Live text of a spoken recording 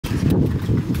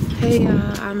Hey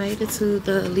y'all, I made it to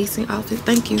the leasing office.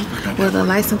 Thank you. Well, the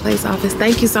license plate office.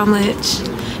 Thank you so much.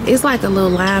 It's like a little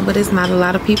line, but it's not a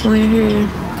lot of people in here.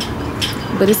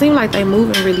 But it seems like they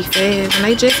moving really fast. And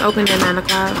they just opened at 9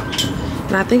 o'clock.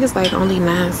 And I think it's like only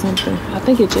 9 something. I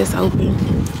think it just opened.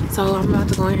 So I'm about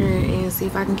to go in here and see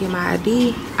if I can get my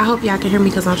ID. I hope y'all can hear me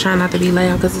because I'm trying not to be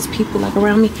loud because there's people like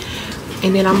around me.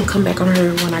 And then I'm gonna come back on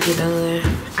her when I get done.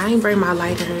 I ain't bring my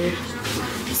light in here.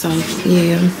 So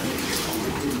yeah.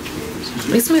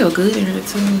 It smells good in here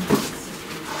too.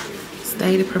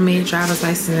 State permit, driver's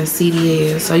license, and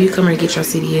CDL. So you come here and get your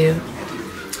CDL.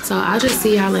 So I'll just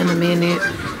see y'all in a minute.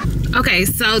 Okay,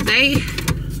 so the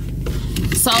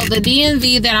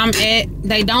DMV that I'm at,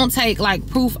 they don't take like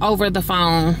proof over the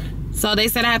phone. So they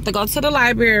said I have to go to the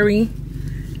library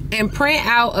and print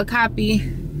out a copy,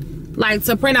 like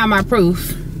to print out my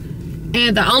proof.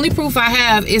 And the only proof I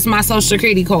have is my social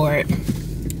security card,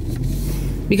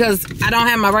 because I don't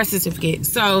have my birth certificate.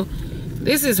 So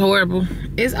this is horrible.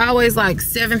 It's always like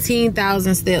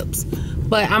 17,000 steps.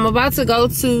 But I'm about to go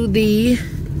to the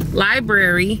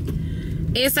library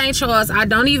in St. Charles. I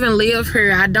don't even live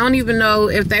here. I don't even know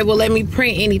if they will let me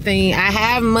print anything. I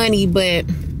have money, but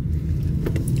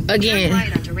again,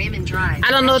 I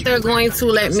don't know if they're going to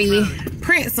let me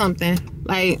print something.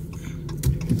 Like,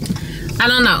 I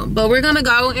don't know, but we're gonna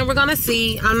go and we're gonna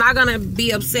see. I'm not gonna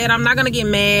be upset. I'm not gonna get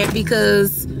mad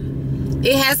because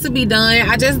it has to be done.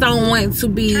 I just don't want to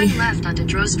be left onto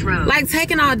Drost Road, like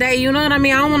taking all day. You know what I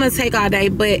mean? I don't want to take all day,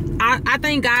 but I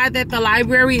thank God that the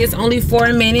library is only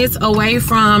 4 minutes away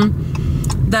from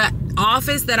the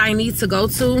office that I need to go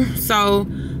to. So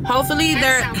hopefully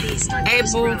they're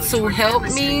able to help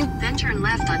me. Then turn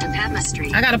left onto Padma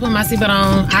Street. I gotta put my seatbelt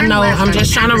on. I know I'm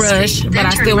just trying to rush, but I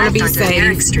still want to be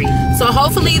safe. So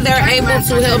hopefully they're able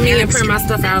to help me and print my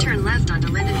stuff out. So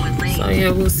yeah,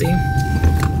 we'll see.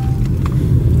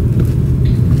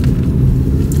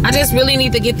 I just really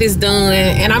need to get this done,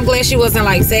 and I'm glad she wasn't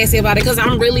like sassy about it, because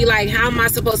I'm really like, how am I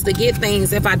supposed to get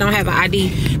things if I don't have an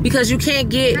ID? Because you can't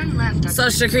get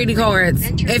social security cards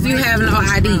if you have no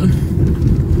ID.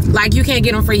 Like, you can't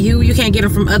get them for you, you can't get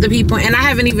them from other people. And I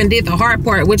haven't even did the hard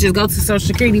part, which is go to social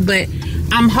security, but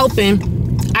I'm hoping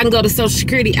I can go to social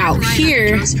security out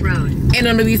here and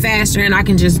it'll be faster and I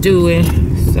can just do it.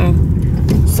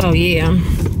 So yeah,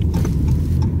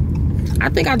 I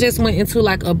think I just went into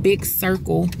like a big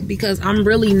circle because I'm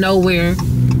really nowhere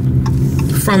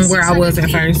from where I was at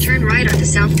first. Turn right onto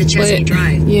South DeChesney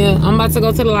Drive. Yeah, I'm about to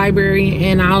go to the library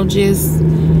and I'll just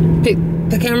pick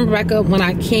the camera back up when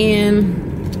I can.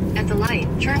 At the light,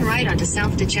 turn right onto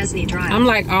South DeChesney Drive. I'm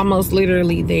like almost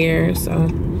literally there, so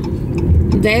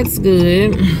that's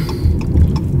good.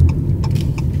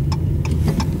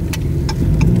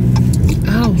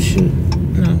 Oh shoot,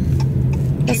 no,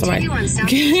 that's all right. Continue on South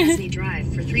DeChesney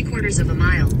Drive for 3/4 of a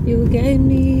mile. You gave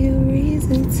me a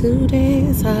reason to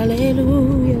dance,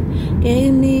 hallelujah.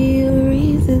 Gave me a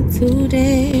reason to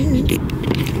dance.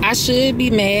 I should be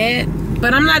mad,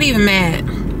 but I'm not even mad.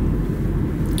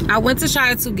 I went to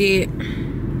try to get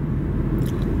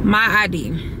my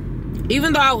ID.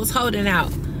 Even though I was holding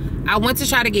out, I went to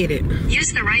try to get it.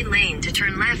 Use the right lane to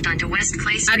turn left onto West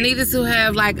Clay Street. I needed to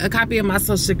have like a copy of my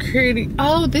social security.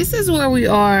 Oh, this is where we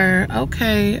are.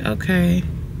 Okay, okay.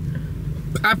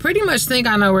 I pretty much think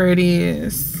I know where it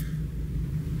is.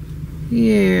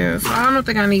 Yeah, so I don't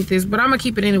think I need this, but I'm gonna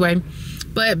keep it anyway.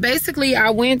 But basically,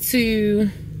 I went to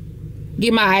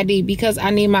get my ID because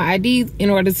I need my ID in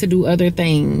order to do other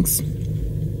things.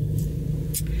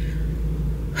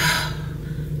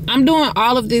 I'm doing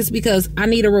all of this because I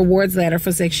need a rewards letter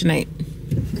for Section 8.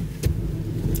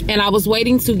 And I was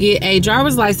waiting to get a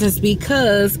driver's license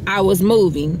because I was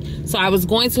moving. So I was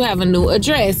going to have a new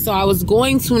address. So I was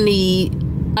going to need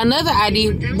another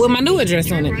ID with my new address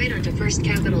on it. Right onto First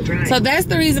Capitol Drive. So that's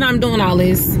the reason I'm doing all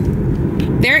this.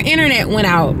 Their internet went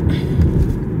out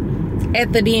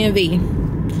at the DMV.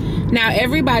 Now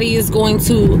everybody is going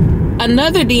to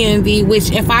another DMV,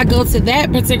 which if I go to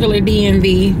that particular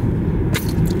DMV,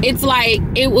 it's like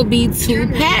it would be too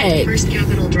packed. First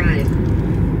Capitol Drive.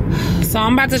 So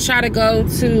I'm about to try to go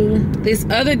to this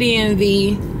other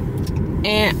DMV,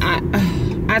 and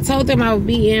I told them I would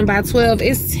be in by 12.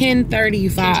 It's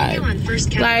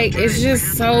 10:35. Like, it's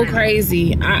just so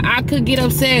crazy. I could get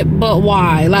upset, but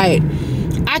why? Like,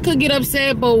 I could get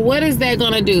upset, but what is that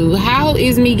gonna do? How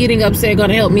is me getting upset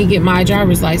gonna help me get my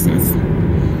driver's license?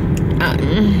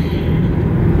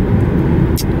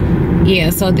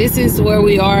 Yeah, so this is where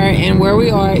we are, and where we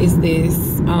are is this.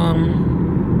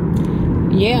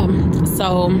 Yeah,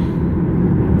 so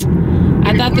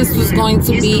I thought this was going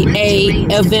to be a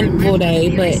eventful day,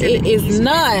 but it is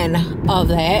none of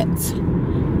that.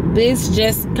 this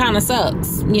just kind of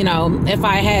sucks, you know, if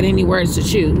I had any words to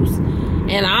choose.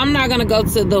 And I'm not gonna go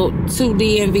to the 2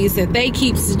 DMVs that they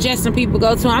keep suggesting people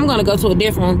go to. I'm gonna go to a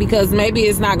different one because maybe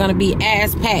it's not gonna be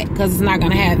as packed because it's not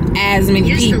gonna have as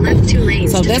many people.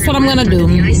 So that's what I'm gonna do.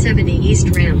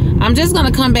 I'm just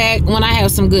gonna come back when I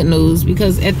have some good news,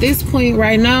 because at this point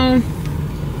right now,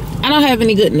 I don't have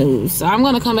any good news. So I'm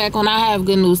gonna come back when I have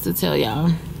good news to tell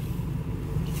y'all.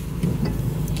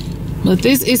 But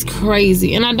this is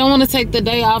crazy, and I don't want to take the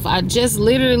day off. I just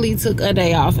literally took a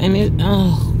day off, and it,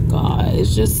 oh God, it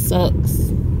just sucks.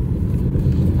 Good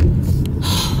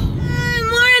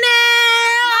morning!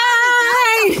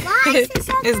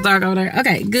 It's dark over there.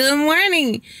 Okay, good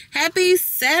morning. Happy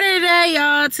Saturday,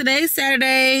 y'all. Today's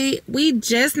Saturday. We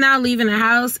just now leaving the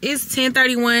house. It's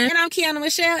 10:31, and I'm Kiana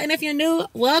Michelle, and if you're new,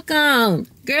 welcome.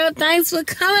 Girl, thanks for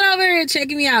coming over and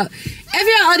checking me out. If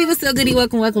you're oldie but still goodie,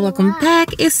 welcome back.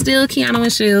 It's still Kiana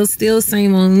Michelle, still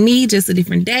same on me, just a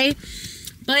different day.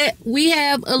 But we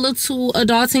have a little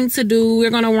adulting to do.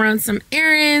 We're gonna run some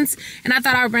errands, and I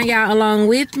thought I'd bring y'all along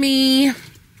with me.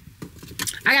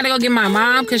 I gotta go get my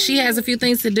mom because she has a few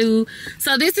things to do.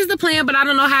 So this is the plan, but I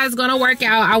don't know how it's gonna work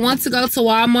out. I want to go to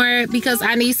Walmart because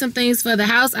I need some things for the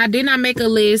house. I did not make a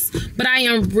list, but I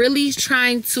am really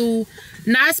trying to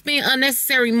not spend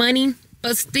unnecessary money,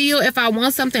 but still, if I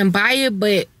want something, buy it.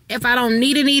 But if I don't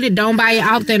need it, don't buy it. I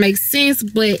hope that makes sense.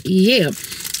 But yeah,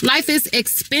 life is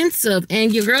expensive,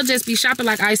 and your girl just be shopping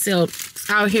like I sell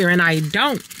out here, and I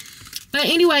don't. But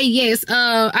anyway, yes,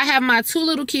 I have my 2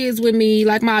 little kids with me,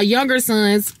 like my younger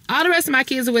sons. All the rest of my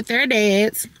kids are with their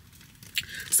dads.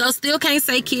 So still can't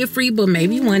say kid free, but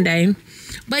maybe one day.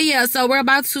 But yeah, so we're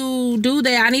about to do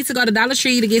that. I need to go to Dollar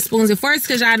Tree to get spoons and forks,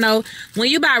 because y'all know when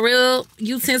you buy real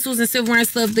utensils and silverware and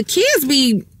stuff, the kids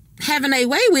be having a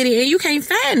way with it and you can't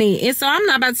find it. And so I'm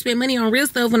not about to spend money on real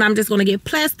stuff when I'm just going to get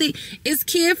plastic. It's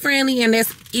kid friendly, and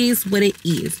that is what it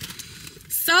is.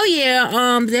 So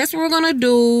yeah, that's what we're gonna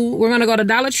do. We're gonna go to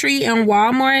Dollar Tree and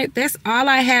Walmart. That's all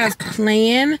I have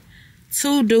planned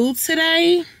to do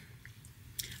today.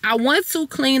 I want to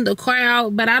clean the car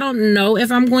out, but I don't know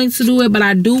if I'm going to do it, but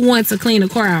I do want to clean the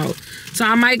car out. So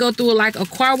I might go through like a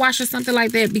car wash or something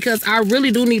like that, because I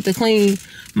really do need to clean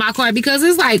my car, because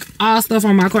it's like all stuff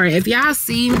on my car. If y'all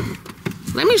see,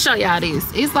 let me show y'all this.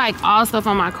 It's like all stuff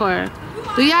on my car.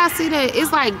 Do y'all see that?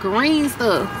 It's like green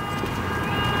stuff.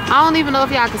 I don't even know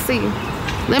if y'all can see.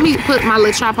 Let me put my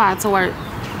little tripod to work.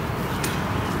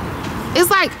 It's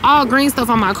like all green stuff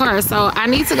on my car, so I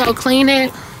need to go clean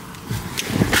it.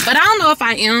 But I don't know if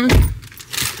I am,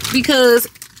 because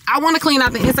I want to clean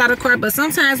out the inside of the car, but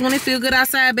sometimes when it feel good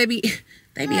outside, baby,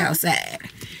 they be outside.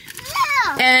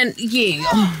 And yeah,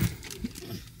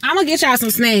 I'm gonna get y'all some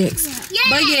snacks.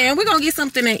 But yeah, we're gonna get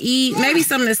something to eat, maybe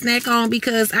something to snack on,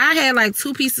 because I had like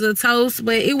 2 pieces of toast,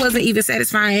 but it wasn't even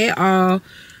satisfying at all.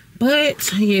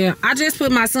 But yeah, I just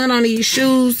put my son on these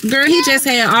shoes. Girl, he just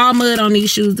had all mud on these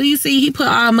shoes. Do you see? He put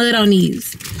all mud on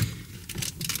these.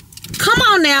 Come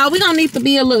on now, we're gonna need to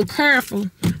be a little careful.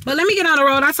 But let me get on the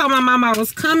road. I told my mom I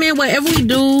was coming. Whatever we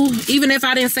do, even if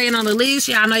I didn't say it on the list,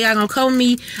 y'all know y'all gonna cover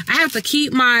me. I have to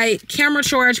keep my camera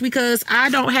charged because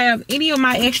I don't have any of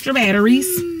my extra batteries.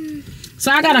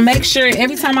 So I gotta make sure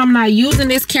every time I'm not using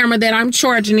this camera that I'm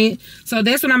charging it. So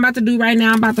that's what I'm about to do right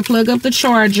now. I'm about to plug up the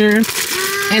charger.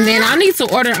 And then I need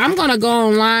to order, I'm gonna go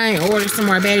online and order some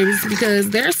more batteries,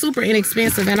 because they're super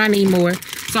inexpensive and I need more.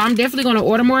 So I'm definitely gonna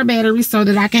order more batteries so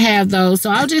that I can have those. So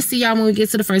I'll just see y'all when we get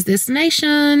to the first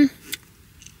destination.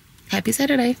 Happy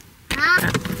Saturday.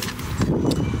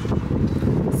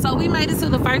 So we made it to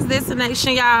the first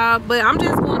destination, y'all. But I'm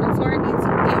just going to Target to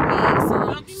get me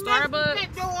some Starbucks.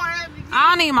 I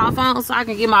don't need my phone so I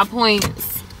can get my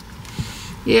points.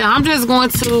 Yeah, I'm just going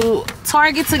to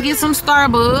Target to get some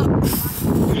Starbucks.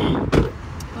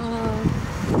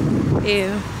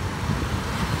 Yeah,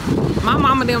 my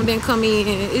mama them didn't come in.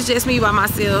 It's just me by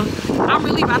myself. I'm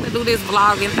really about to do this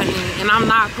vlogging thing, and I'm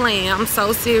not playing. I'm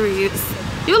so serious.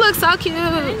 You look so cute.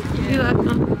 You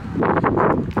look,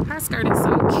 her skirt is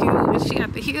so cute. She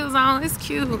got the heels on. It's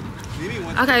cute.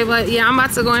 Okay, but yeah, I'm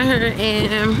about to go in here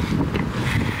and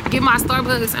get my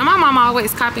Starbucks. And my mama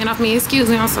always copying off me. Excuse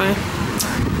me, I'm sorry.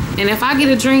 And if I get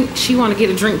a drink, she want to get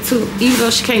a drink too. Even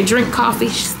though she can't drink coffee,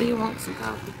 she still wants some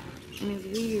coffee. And it's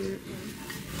weird.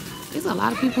 There's a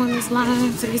lot of people in this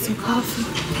line to get some coffee.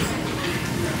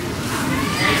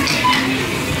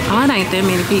 Oh, it ain't that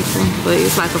many people, but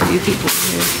it's like a few people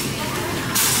here.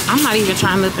 I'm not even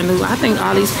trying nothing new. I think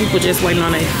all these people just waiting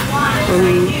on their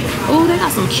food. Oh, they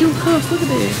got some cute cups. Look at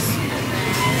this.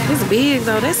 It's big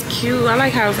though. That's cute. I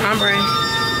like how it's ombre.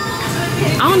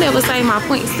 I don't ever save my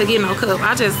points to get no cup.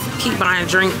 I just keep buying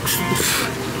drinks.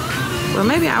 Well,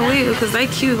 maybe I will because they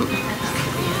cute.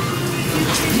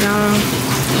 Y'all,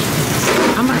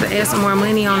 I'm about to add some more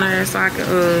money on her so I can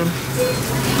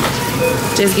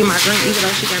just get my drink, even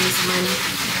though she got me some money.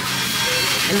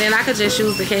 And then I could just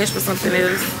use the cash for something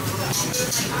else.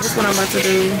 That's what I'm about to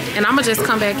do. And I'm gonna just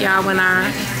come back, y'all, when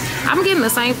I'm getting the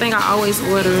same thing I always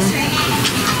order.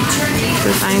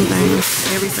 The same thing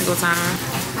every single time.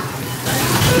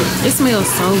 It smells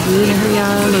so good in here,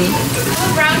 y'all. Look.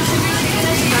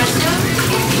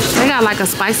 They got like a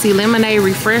spicy lemonade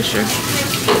refresher.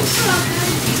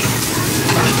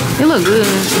 It look good.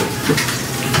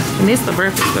 And it's the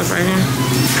breakfast stuff right here.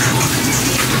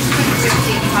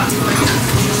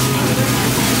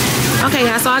 Okay,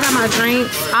 y'all, so I got my drink.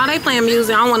 Oh, they playing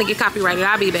music. I don't want to get copyrighted.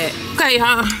 I'll be back. Okay,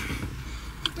 y'all.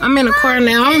 I'm in the car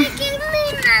now. I'm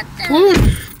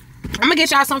gonna get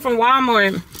y'all something from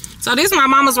Walmart. So this is my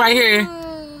mama's right here.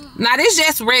 Now this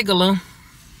just regular.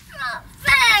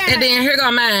 And then here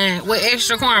go mine with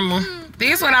extra caramel.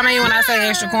 This is what I mean when I say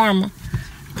extra caramel.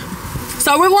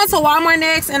 So we're going to Walmart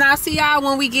next, and I'll see y'all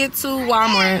when we get to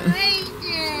Walmart.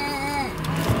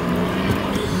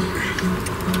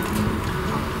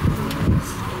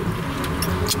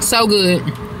 So good.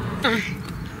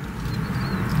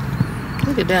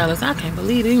 Look at Dallas. I can't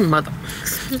believe these mother.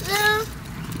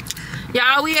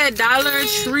 Y'all, we at Dollar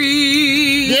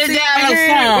Tree.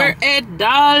 We're at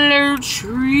Dollar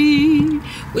Tree.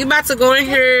 We about to go in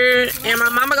here, and my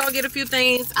mama gonna get a few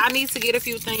things. I need to get a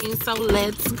few things, so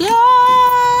let's go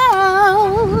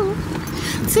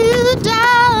to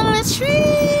Dollar Tree.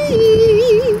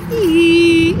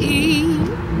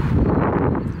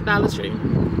 Dollar Tree.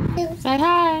 Say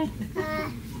hi.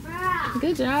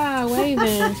 Good job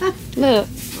waving. Look.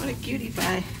 What a cutie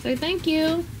pie. Say thank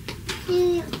you.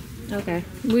 Okay,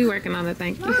 we working on it.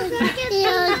 Thank you.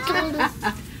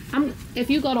 If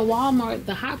you go to Walmart,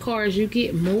 the hot cars, you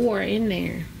get more in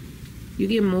there. You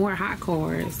get more hot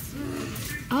cars.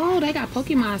 Oh, they got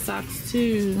Pokemon socks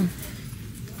too.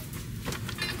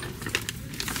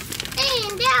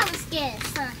 And that was good.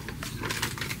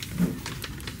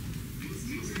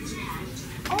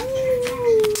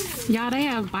 Y'all, they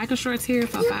have biker shorts here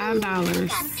for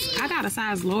 $5. I got a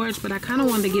size large, but I kind of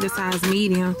wanted to get a size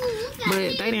medium, but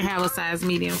they didn't have a size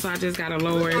medium, so I just got a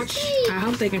large. I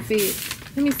hope they can fit.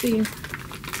 Let me see.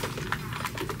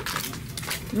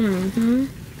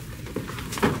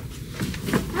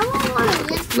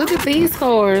 Look at these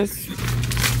cars.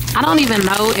 I don't even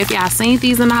know if y'all seen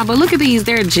these or not, but look at these.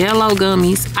 They're Jello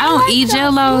gummies. I don't eat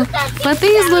Jello, but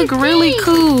these look really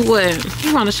cool. What?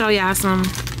 He want to show y'all some.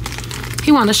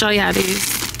 He want to show y'all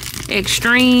this.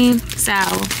 Extreme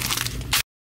sour.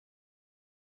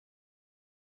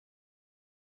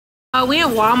 We in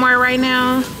Walmart right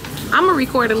now. I'm gonna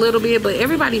record a little bit, but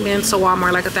everybody been to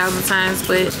Walmart like 1,000 times.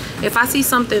 But if I see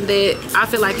something that I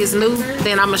feel like is new,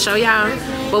 then I'm gonna show y'all.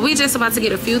 But we just about to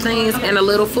get a few things and a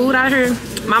little food out here.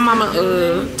 My mama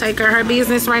take her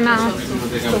business right now.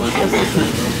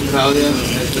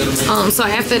 So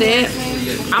after that,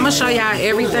 I'm gonna show y'all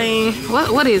everything.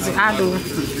 What is it? I do.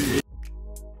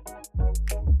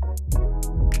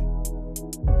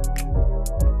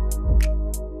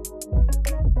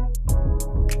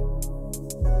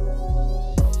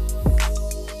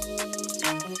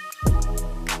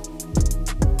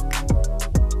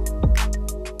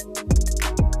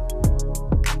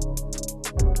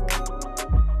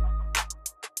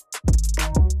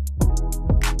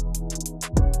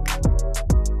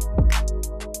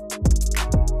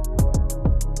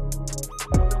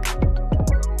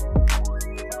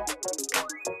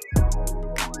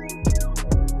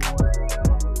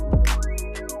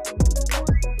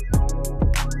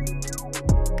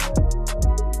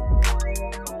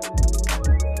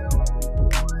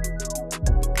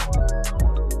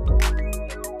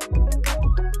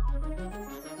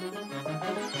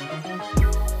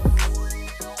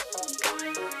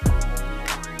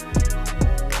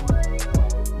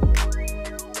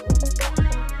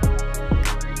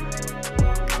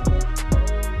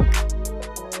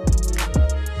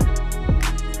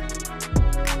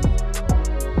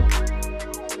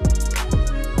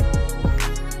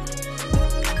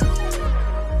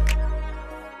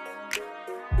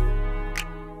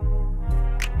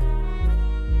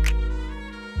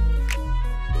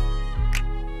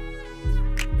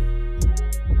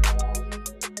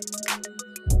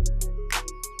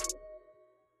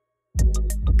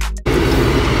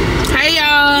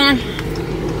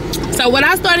 So what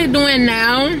I started doing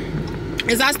now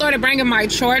is I started bringing my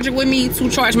charger with me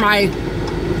to charge my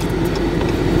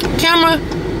camera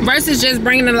versus just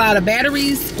bringing a lot of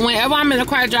batteries. Whenever I'm in the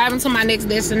car driving to my next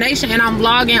destination and I'm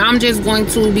vlogging, I'm just going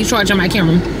to be charging my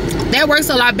camera. That works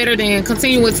a lot better than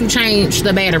continuing to change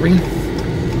the battery.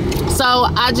 So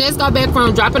I just got back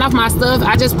from dropping off my stuff.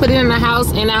 I just put it in the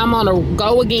house and now I'm on a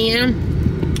go again.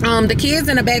 The kids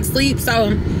in the back sleep, so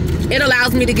it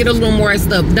allows me to get a little more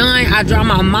stuff done. I drop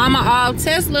my mama off,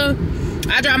 Tesla.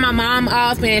 I drop my mom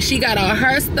off and she got all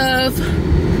her stuff.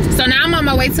 So now I'm on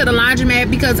my way to the laundromat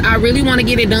because I really want to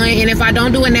get it done. And if I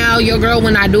don't do it now, your girl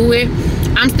will not do it.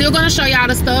 I'm still going to show y'all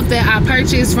the stuff that I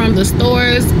purchased from the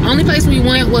stores. Only place we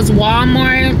went was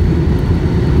Walmart.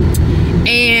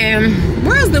 And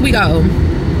where else did we go?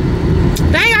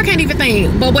 Dang, I can't even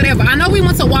think. But whatever. I know we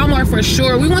went to Walmart for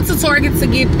sure. We went to Target to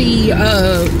get the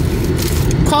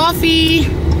coffee.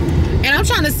 And I'm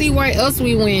trying to see where else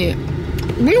we went.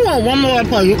 We want one more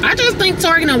place. I just think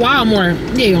Target and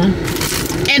Walmart. Yeah.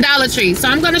 And Dollar Tree. So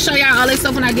I'm going to show y'all all this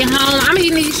stuff when I get home. I'm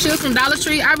eating these chips from Dollar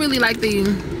Tree. I really like these.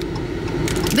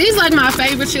 These like my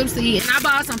favorite chips to eat. And I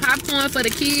bought some popcorn for the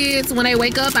kids when they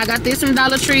wake up. I got this from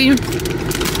Dollar Tree.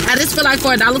 I just feel like for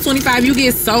 $1.25 you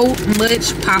get so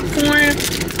much popcorn.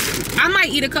 I might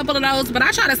eat a couple of those, but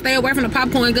I try to stay away from the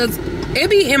popcorn because it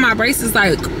be in my braces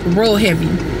like real heavy.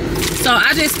 So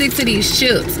I just stick to these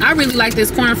chips. I really like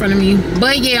this corn in front of me.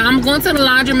 But yeah, I'm going to the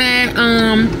laundromat.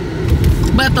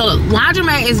 But the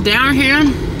laundromat is down here in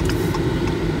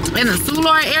the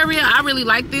Soulard area. I really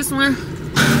like this one.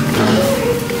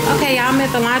 Okay, y'all, I'm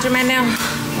at the laundromat now.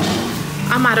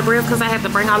 I'm out of breath because I had to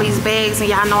bring all these bags and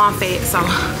y'all know I'm fat, so.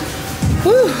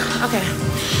 Whew, okay.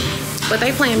 But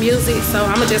they playing music, so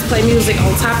I'm gonna just play music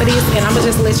on top of this and I'm gonna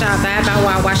just let y'all vibe out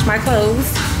while I wash my clothes.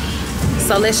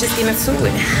 So let's just get into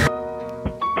it.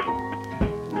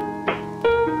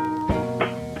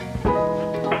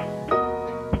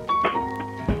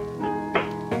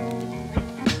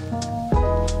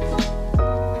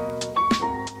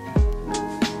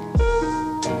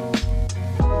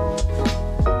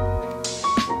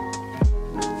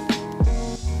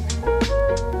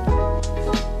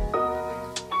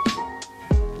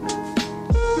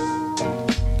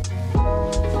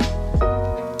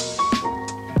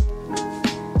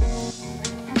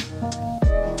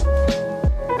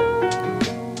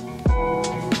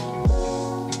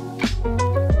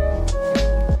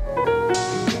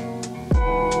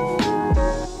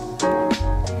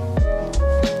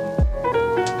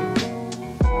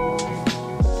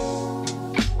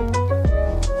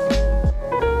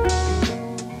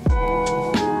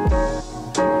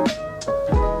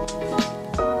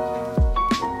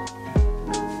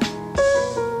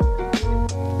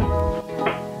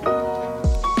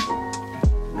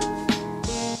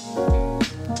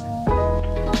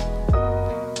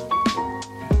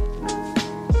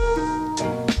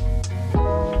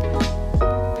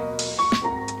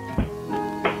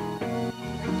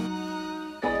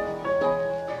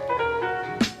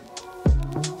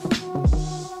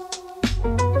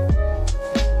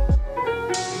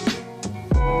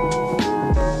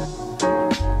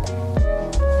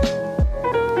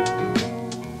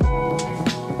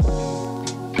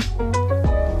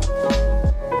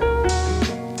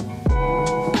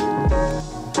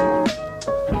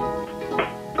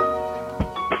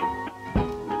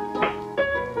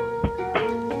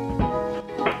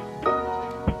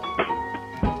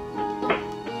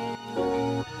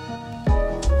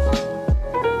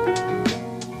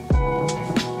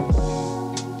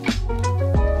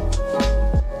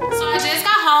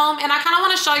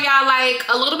 Show y'all like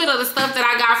a little bit of the stuff that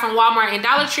I got from Walmart and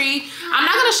Dollar Tree. I'm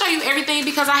not gonna show you everything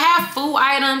because I have food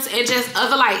items and just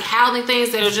other like housing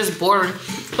things that are just boring.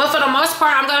 But for the most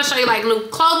part, I'm gonna show you like new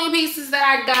clothing pieces that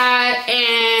I got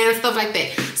and stuff like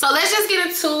that. So let's just get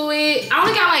into it. I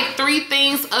only got like 3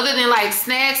 things other than like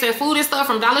snacks and food and stuff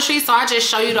from Dollar Tree, so I just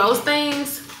show you those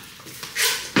things.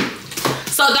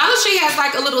 So Dollar Tree has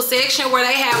like a little section where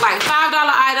they have like $5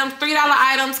 items, $3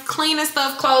 items, cleaning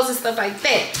stuff, clothes and stuff like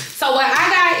that. So what I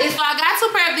got is, I got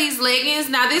 2 pairs of these leggings.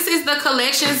 Now this is the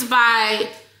Collections by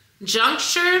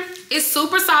Juncture. It's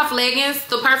super soft leggings,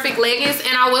 the perfect leggings,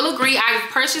 and I will agree, I've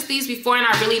purchased these before and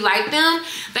I really like them.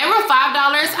 They were $5.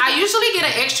 I usually get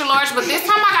an extra large, but this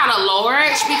time I got a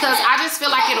large because I just feel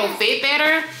like it'll fit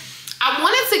better. I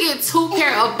wanted to get 2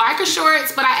 pair of biker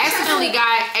shorts, but I accidentally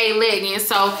got a legging.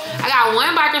 So I got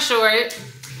 1 biker short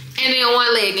and then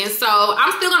 1 legging. So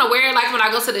I'm still gonna wear it like when I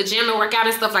go to the gym and work out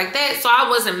and stuff like that. So I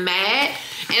wasn't mad.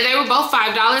 And they were both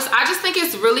 $5. I just think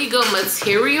it's really good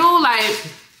material. Like,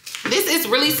 this is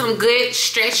really some good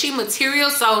stretchy material,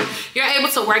 so you're able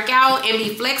to work out and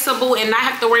be flexible and not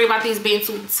have to worry about these being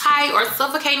too tight or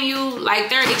suffocating you. Like,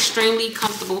 they're extremely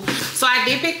comfortable. So I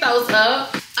did pick those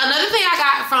up. Another thing I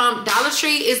got from Dollar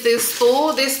Tree is this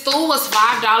stool. This stool was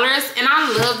 $5 and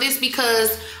I love this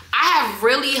because I have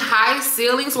really high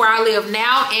ceilings where I live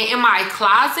now, and in my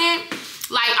closet,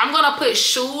 like, I'm gonna put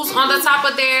shoes on the top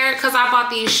of there because I bought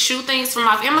these shoe things from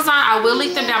off Amazon. I will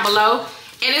link them down below.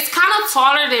 And it's kind of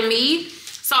taller than me.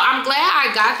 So I'm glad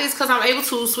I got this because I'm able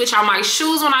to switch out my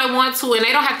shoes when I want to, and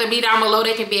they don't have to be down below,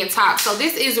 they can be at top. So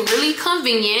this is really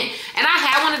convenient. And I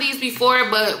had one of these before,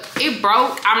 but it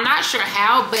broke. I'm not sure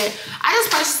how, but I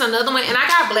just purchased another one, and I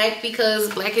got black because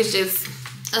black is just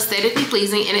aesthetically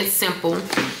pleasing and it's simple.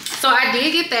 So I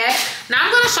did get that. Now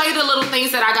I'm gonna show you the little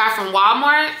things that I got from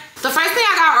Walmart. The first thing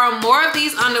I got are more of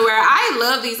these underwear. I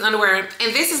love these underwear,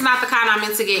 and this is not the kind I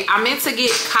meant to get. I meant to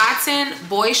get cotton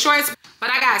boy shorts,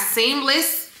 but I got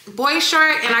seamless boy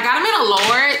short, and I got them in a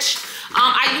large.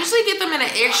 I usually get them in an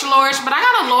extra large, but I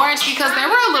got a large because they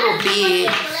were a little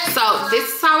big. So this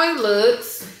is how it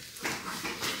looks.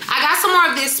 I got some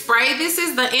more of this spray. This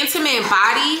is the Intimate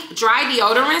Body Dry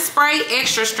Deodorant Spray,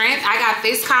 extra strength. I got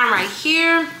this kind right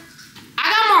here. I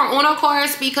got more Uno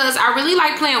cards because I really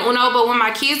like playing Uno, but when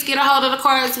my kids get a hold of the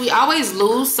cards, we always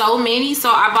lose so many. So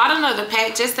I bought another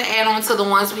pack just to add on to the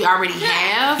ones we already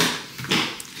have.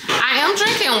 I am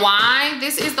drinking wine.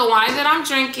 This is the wine that I'm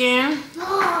drinking.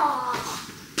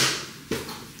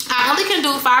 I only can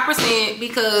do 5%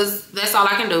 because that's all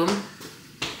I can do.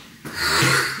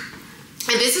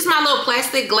 And this is my little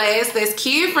plastic glass that's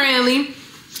kid friendly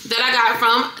that I got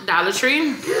from Dollar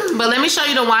Tree. But let me show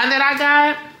you the wine that I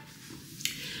got.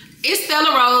 It's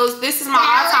Stella Rose. This is my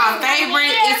all-time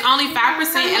favorite. It's only 5%,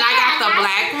 and I got the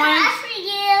black one.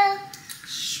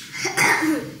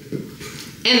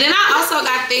 And then I also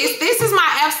got this. This is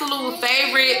my absolute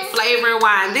favorite flavor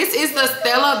wine. This is the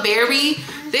Stella Berry.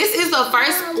 This is the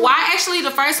first, actually the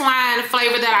first wine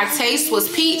flavor that I taste was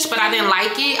peach, but I didn't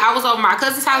like it. I was over my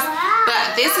cousin's house,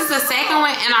 but this is the second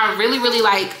one, and I really, really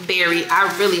like berry. I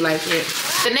really like it.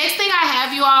 The next thing I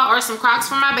have, you all, are some Crocs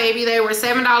for my baby. They were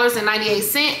 $7.98.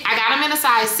 I got them in a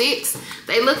size 6.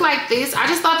 They look like this. I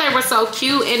just thought they were so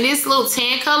cute. And this little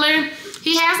tan color,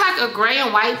 he has like a gray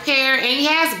and white pair, and he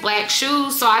has black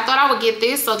shoes, so I thought I would get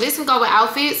this. So this can go with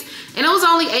outfits, and it was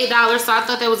only $8, so I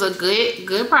thought that was a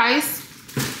good price.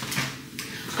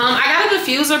 I got a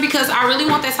diffuser because I really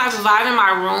want that type of vibe in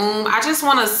my room. I just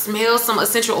want to smell some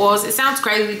essential oils. It sounds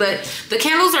crazy, but the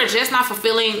candles are just not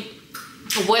fulfilling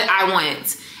what I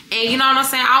want. And you know what I'm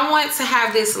saying? I want to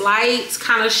have this light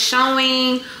kind of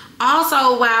showing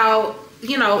also while,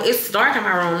 you know, it's dark in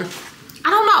my room. I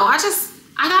don't know.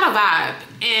 I got a vibe,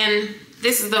 and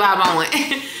this is the vibe I want.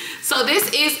 So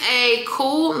this is a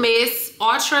Cool Mist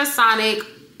Ultrasonic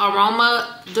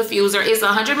Aroma Diffuser. It's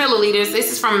 100 milliliters.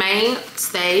 This is from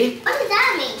Mainstay. What does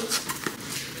that mean?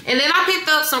 And then I picked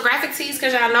up some graphic tees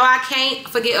because y'all know I can't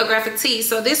forget a graphic tee.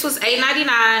 So this was $8.99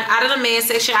 out of the men's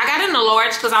section. I got it in a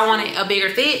large because I wanted a bigger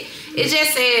fit. It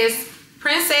just says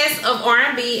Princess of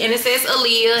R&B, and it says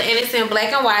Aaliyah, and it's in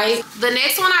black and white. The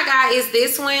next one I got is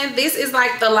this one. This is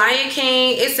like the Lion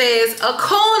King. It says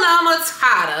Hakuna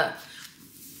Matata.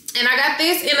 And I got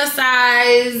this in a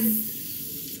size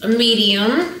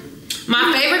medium.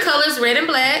 My favorite color is red and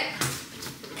black.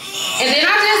 And then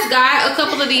I just got a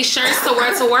couple of these shirts to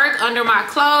wear to work under my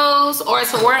clothes or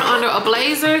to wear under a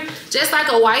blazer, just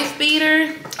like a wife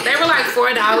beater. They were like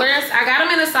 $4. I got them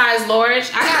in a size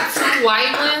large. I got 2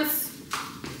 white ones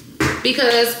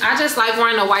because I just like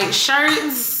wearing the white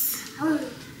shirts.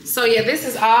 So yeah, this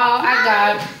is all I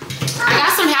got. I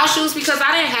got some house shoes because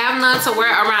I didn't have none to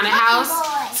wear around the house.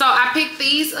 So I picked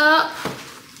these up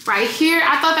right here.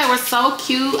 I thought they were so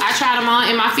cute. I tried them on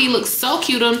and my feet look so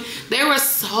cute. They were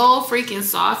so freaking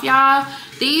soft, y'all.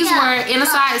 These were in a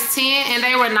size 10 and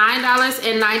they were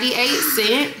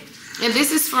 $9.98. And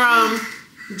this is from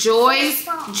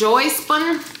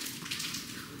Joyspun.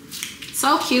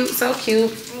 So cute, so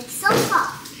cute. It's so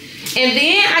soft. And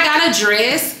then I got a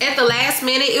dress at the last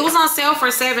minute. It was on sale for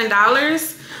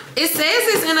 $7. It says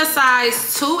it's in a size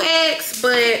 2X,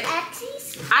 but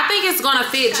I think it's gonna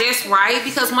fit just right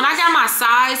because when I got my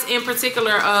size in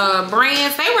particular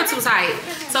brands, they were too tight.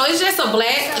 So it's just a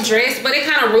black dress, but it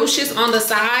kind of ruches on the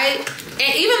side.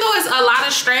 And even though it's a lot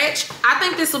of stretch, I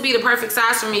think this will be the perfect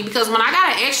size for me because when I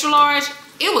got an extra large,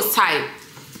 it was tight.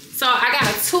 So I got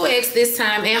a 2X this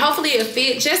time, and hopefully it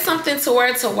fit. Just something to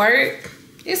wear to work.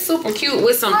 It's super cute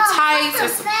with some tights and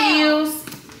some heels.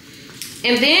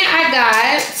 And then I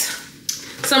got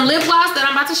some lip gloss that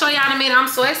I'm about to show y'all in a minute. I'm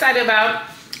so excited about.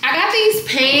 I got these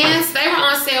pants. They were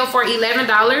on sale for $11.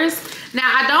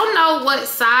 Now, I don't know what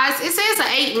size. It says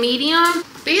an 8 medium.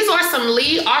 These are some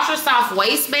Lee Ultra Soft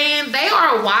waistband. They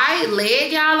are wide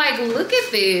leg, y'all. Like, look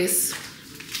at this.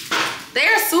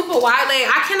 They're super wide leg.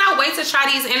 I cannot wait to try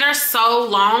these, and they're so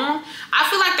long. I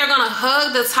feel like they're gonna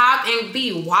hug the top and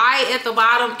be wide at the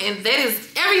bottom, and that is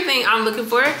everything I'm looking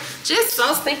for. Just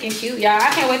so stinking cute, y'all.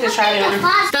 I can't wait to try them.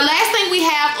 The last thing we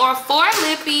have are 4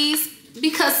 lippies,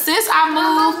 because since I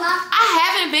moved, I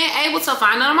haven't been able to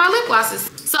find none of my lip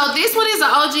glosses. So this one is the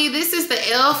OG. This is the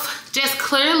e.l.f. Just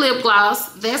Clear Lip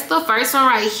Gloss. That's the first one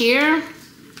right here.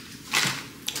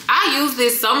 I used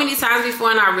this so many times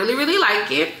before, and I really, really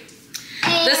like it.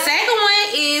 The second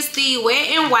one is the Wet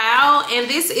n Wild, and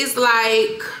this is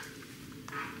like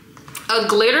a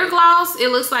glitter gloss. It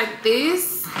looks like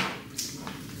this.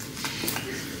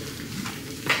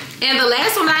 And the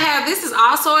last one I have, this is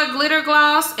also a glitter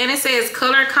gloss, and it says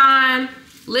Color Con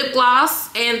Lip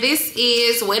Gloss, and this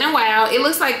is Wet n Wild. It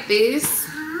looks like this.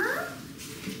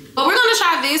 But we're gonna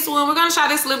try this one. We're gonna try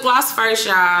this lip gloss first,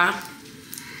 y'all.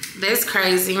 That's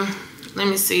crazy. Let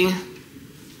me see.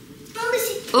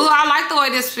 Ooh, I like the way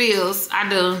this feels. I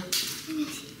do.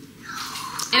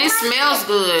 And it smells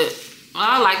good. Oh,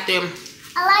 I like them.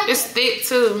 I like it's thick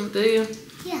too, do you?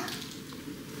 Yeah.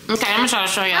 Okay, I'm gonna try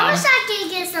to show y'all. I wish I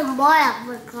could get some more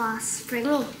lip gloss for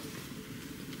me.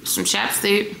 Some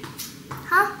chapstick.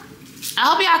 Huh? I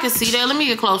hope y'all can see that. Let me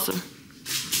get closer.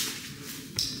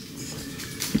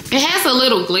 It has a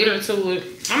little glitter to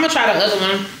it. I'm gonna try the other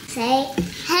one. Say,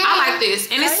 hey. I like this,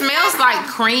 and it smells like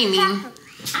creamy.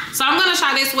 So I'm gonna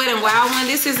try this Wet n Wild one.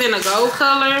 This is in a gold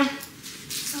color.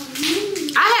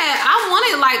 I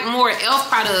wanted like more e.l.f.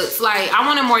 products. Like I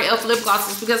wanted more e.l.f. lip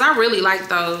glosses because I really like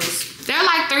those. They're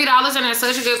like $3 and they're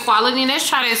such a good quality. Let's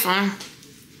try this one.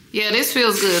 Yeah, this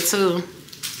feels good too.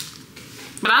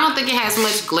 But I don't think it has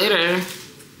much glitter.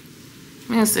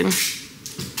 Let me see.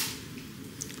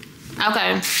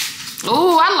 Okay.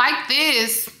 Ooh, I like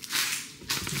this.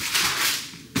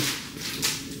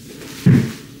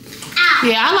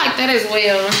 Yeah, I like that as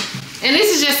well. And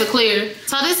this is just a clear.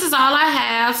 So this is all I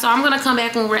have. So I'm going to come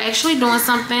back when we're actually doing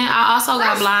something. I also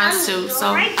got blinds too. So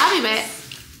I'll be back.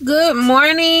 Good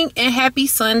morning and happy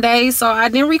Sunday. So I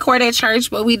didn't record at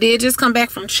church, but we did just come back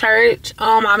from church.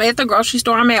 I'm at the grocery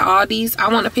store. I'm at Aldi's.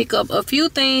 I want to pick up a few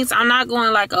things. I'm not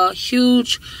going like a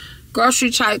huge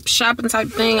grocery type shopping type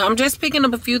thing. I'm just picking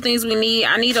up a few things we need.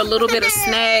 I need a little bit of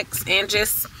snacks and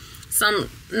just some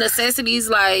necessities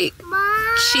like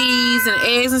cheese and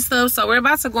eggs and stuff. So we're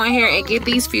about to go in here and get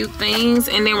these few things,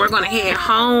 and then we're gonna head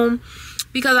home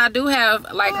because I do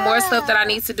have like more stuff that I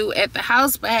need to do at the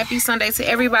house. But happy Sunday to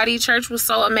everybody. Church was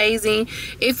so amazing.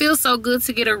 It feels so good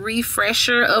to get a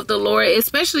refresher of the Lord,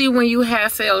 especially when you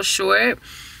have fell short.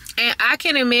 And I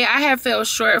can admit I have fell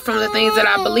short from the things that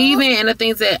I believe in and the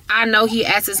things that I know he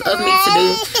asks of me to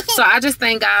do. So I just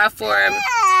thank God for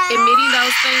admitting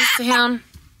those things to him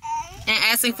and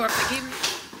asking for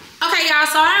forgiveness. Okay, y'all,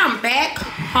 so I am back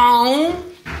home,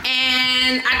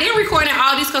 and I didn't record in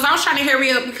all these because I was trying to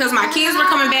hurry up because my kids were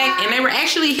coming back and they were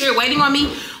actually here waiting on me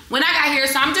when I got here.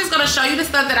 So I'm just gonna show you the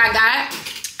stuff that I got.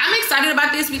 I'm excited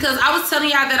about this because I was telling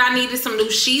y'all that I needed some new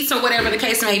sheets or whatever the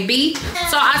case may be.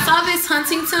 So I saw this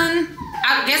Huntington,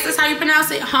 I guess that's how you pronounce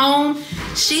it, home.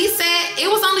 She said it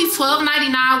was only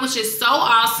 $12.99, which is so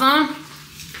awesome.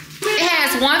 It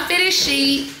has one fitted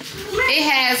sheet. It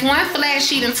has one flat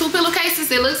sheet and 2 pillowcases.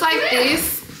 It looks like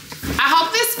this. I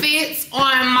hope this fits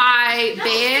on my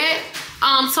bed.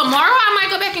 Tomorrow I might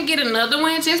go back and get another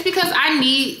one just because I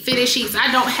need fitted sheets.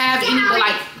 I don't have any but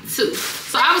like 2.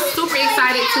 So I was super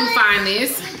excited to find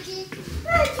this.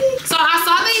 So I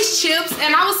saw these chips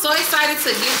and I was so excited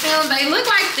to get them. They look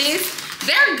like this.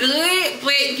 They're good,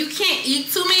 but you can't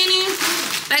eat too many.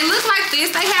 They look like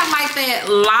this. They have like that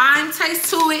lime taste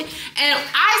to it. And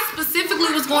I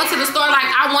specifically was going to the store like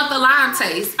I want the lime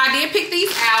taste. I did pick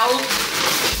these out.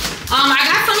 I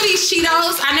got some of these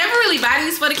Cheetos. I never really buy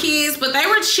these for the kids, but they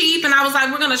were cheap and I was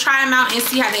like, we're gonna try them out and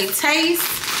see how they taste.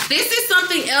 This is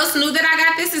something else new that I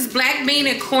got. This is black bean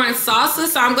and corn salsa.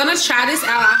 So I'm gonna try this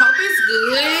out. I hope it's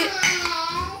good.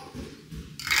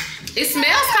 It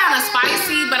smells kind of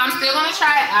spicy, but I'm still gonna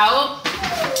try it out.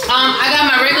 I got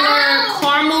my regular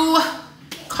caramel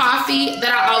coffee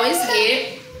that I always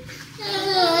get.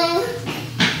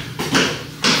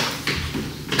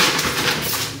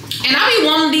 And I be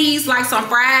wanting these like some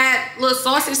fried little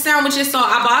sausage sandwiches, so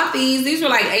I bought these. These were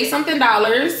like $8-something.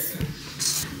 I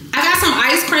got some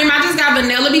ice cream. I just got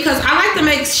vanilla because I like to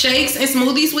make shakes and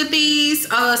smoothies with these.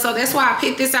 So that's why I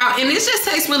picked this out. And this just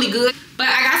tastes really good. But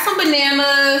I got some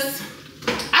bananas.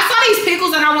 I saw these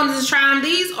pickles and I wanted to try them.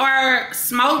 These are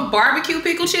smoked barbecue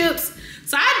pickle chips.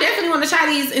 So I definitely want to try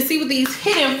these and see what these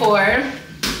hitting for.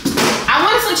 I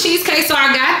wanted some cheesecake, so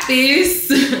I got this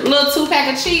little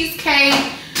 2-pack of cheesecake.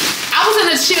 I was in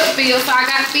a chip field, so I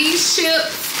got these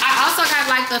chips. I I also got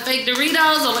like the fake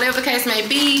Doritos or whatever the case may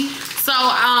be. So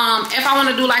if I want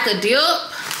to do like a dip,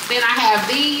 then I have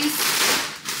these.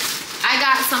 I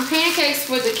got some pancakes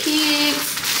for the kids.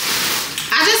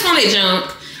 I just wanted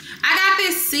junk. I got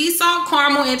this sea salt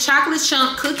caramel and chocolate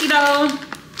chunk cookie dough.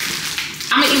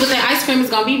 I'm gonna eat with that ice cream. It's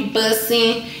gonna be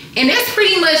busting. And that's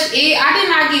pretty much it. I did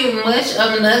not get much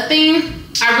of nothing.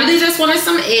 I really just wanted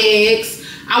some eggs.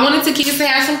 I wanted the kids to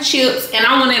have some chips. And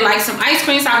I wanted like some ice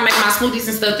cream so I can make my smoothies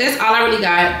and stuff. That's all I really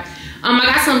got. I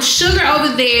got some sugar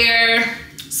over there,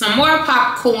 some more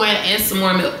popcorn, and some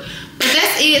more milk. But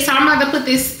that's it. So I'm about to put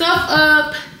this stuff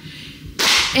up.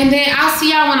 And then I'll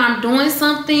see y'all when I'm doing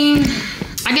something.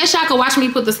 I guess y'all could watch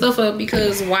me put the stuff up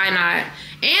because why not?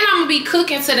 And I'm gonna be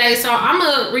cooking today, so I'm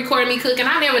gonna record me cooking.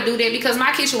 I never do that because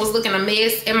my kitchen was looking a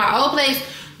mess in my old place.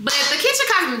 But the kitchen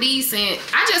got decent.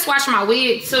 I just washed my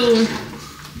wig too.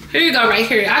 Here you go, right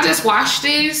here. I just washed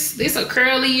this. This a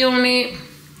curly unit.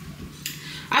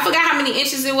 I forgot how many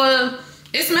inches it was.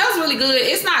 It smells really good.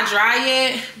 It's not dry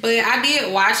yet, but I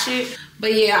did wash it.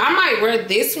 But yeah, I might wear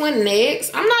this one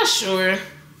next. I'm not sure.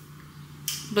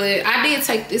 But I did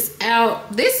take this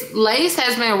out. This lace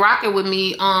has been rocking with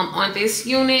me on this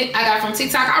unit I got from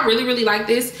TikTok. I really, really like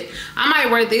this. I might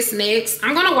wear this next.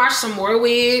 I'm gonna wash some more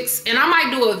wigs, and I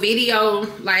might do a video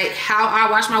like how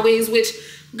I wash my wigs, which,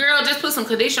 girl, just put some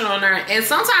conditioner on there. And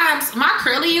sometimes my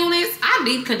curly units, I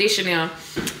deep condition them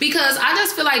because I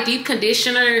just feel like deep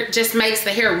conditioner just makes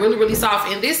the hair really, really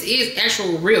soft. And this is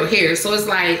actual real hair, so it's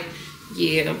like,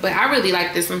 yeah. But I really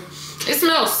like this one. It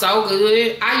smells so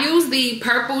good. I use the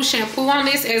purple shampoo on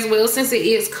this as well since it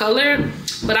is colored.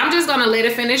 But I'm just gonna let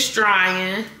it finish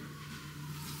drying.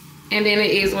 And then it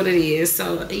is what it is.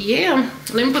 So yeah,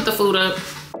 let me put the food up.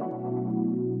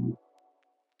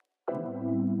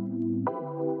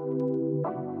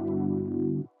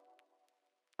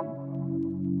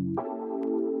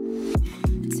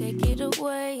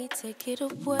 Take it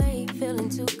away, feeling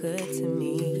too good to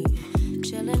me.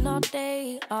 Chilling all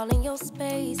day, all in your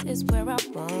space is where I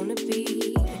wanna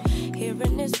be. Here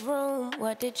in this room,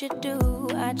 what did you do?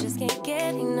 I just can't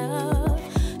get enough.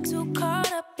 Too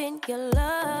caught up in your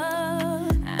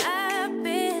love. I've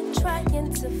been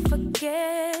trying to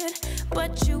forget,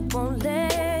 but you won't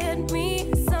let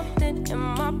me. Something in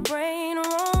my brain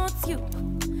wants you.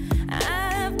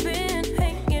 I've been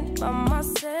hanging by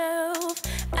myself,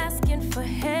 asking for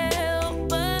help,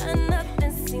 but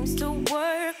nothing seems to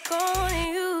work on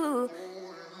you.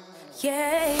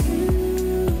 Yeah,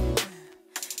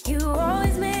 you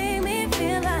always make me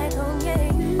feel like home.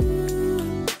 Yeah,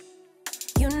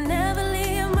 you never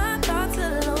leave my thoughts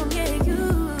alone. Yeah,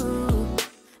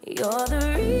 you're the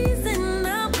reason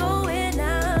I'm going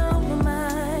out of my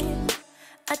mind.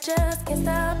 I just can't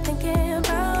stop thinking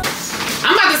about.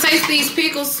 I'm about to taste these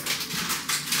pickles.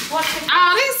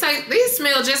 Oh, these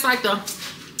smell just like the.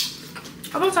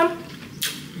 How about some?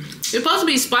 It's supposed to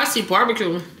be spicy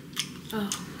barbecue. Oh.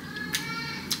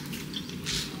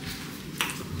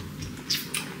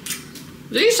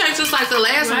 These taste just like the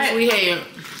last ones we had.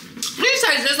 These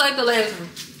taste just like the last one.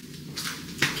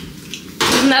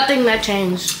 There's nothing that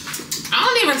changed. I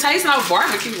don't even taste no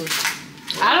barbecue.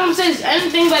 I don't taste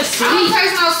anything but sweet. I don't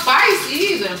taste no spice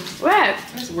either. Right.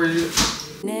 That's weird.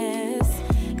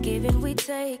 Giving we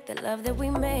take, the love that we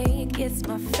make, it's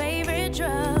my favorite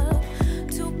drug.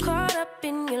 Too caught up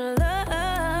in your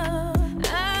love.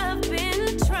 I've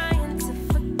been trying to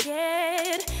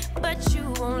forget, but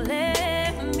you won't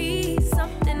let me.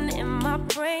 Something in my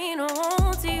brain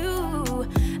wants you.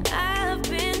 I've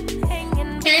been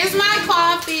hanging. Here's my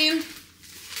coffee.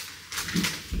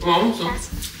 Oh, so.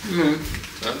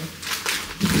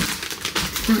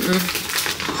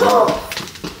 Oh.